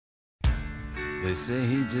They say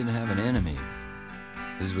he didn't have an enemy.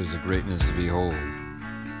 His was a greatness to behold.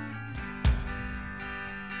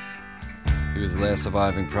 He was the last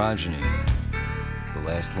surviving progeny, the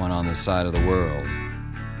last one on this side of the world.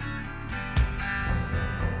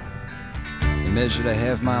 He measured a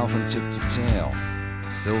half-mile from tip to tail,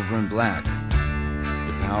 silver and black,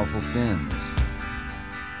 with powerful fins.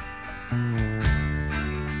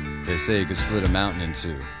 They say he could split a mountain in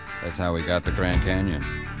two. That's how he got the Grand Canyon.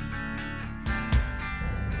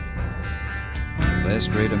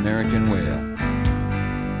 Last great American whale.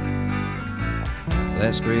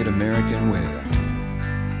 Last great American whale.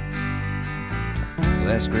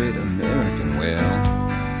 Last great American whale.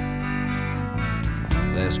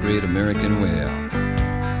 Last great American whale.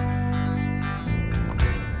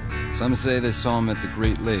 Some say they saw him at the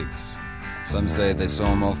Great Lakes. Some say they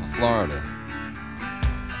saw him off of Florida.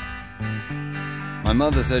 My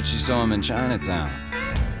mother said she saw him in Chinatown.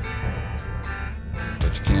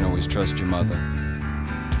 But you can't always trust your mother.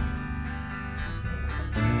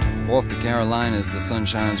 Off the Carolinas, the sun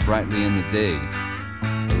shines brightly in the day.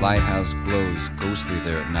 The lighthouse glows ghostly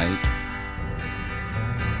there at night.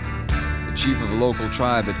 The chief of a local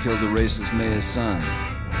tribe had killed a racist mayor's son.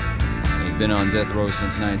 He'd been on death row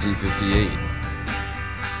since 1958.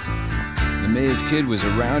 The mayor's kid was a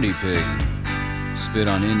rowdy pig. Spit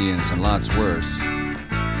on Indians and lots worse.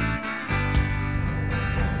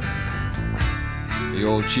 The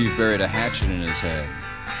old chief buried a hatchet in his head.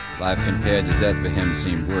 Life compared to death for him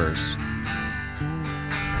seemed worse.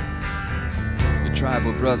 The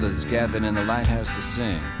tribal brothers gathered in the lighthouse to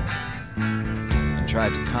sing and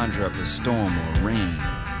tried to conjure up a storm or rain.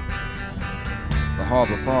 The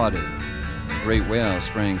harbor parted, a great whale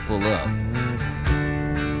sprang full up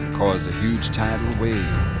and caused a huge tidal wave.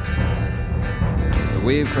 The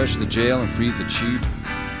wave crushed the jail and freed the chief.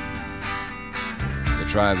 The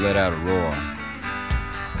tribe let out a roar.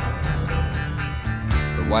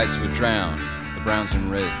 The whites were drowned, the browns and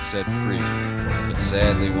reds set free, but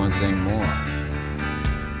sadly one thing more.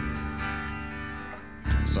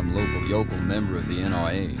 Some local yokel member of the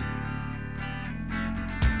NRA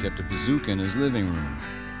kept a bazooka in his living room,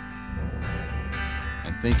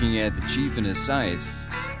 and thinking he had the chief in his sights,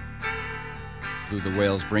 blew the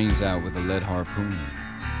whale's brains out with a lead harpoon.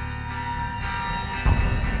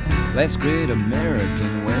 Last great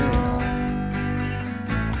American whale.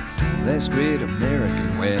 Last great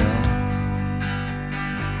American whale.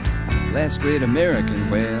 Last great American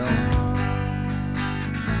whale.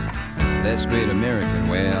 Last great American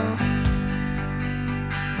whale.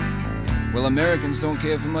 Well, Americans don't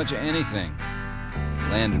care for much of anything.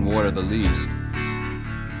 Land and water the least.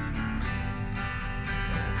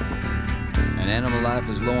 And animal life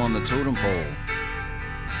is low on the totem pole,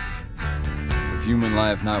 with human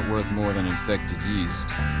life not worth more than infected yeast.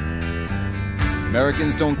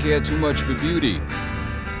 Americans don't care too much for beauty.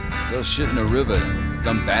 They'll shit in a river,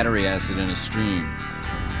 dump battery acid in a stream.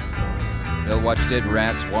 They'll watch dead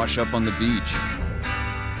rats wash up on the beach,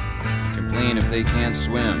 complain if they can't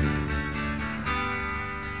swim.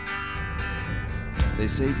 They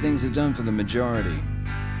say things are done for the majority.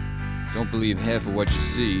 Don't believe half of what you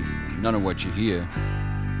see, none of what you hear.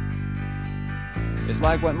 It's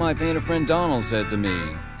like what my painter friend Donald said to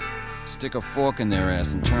me. Stick a fork in their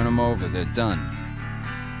ass and turn them over, they're done.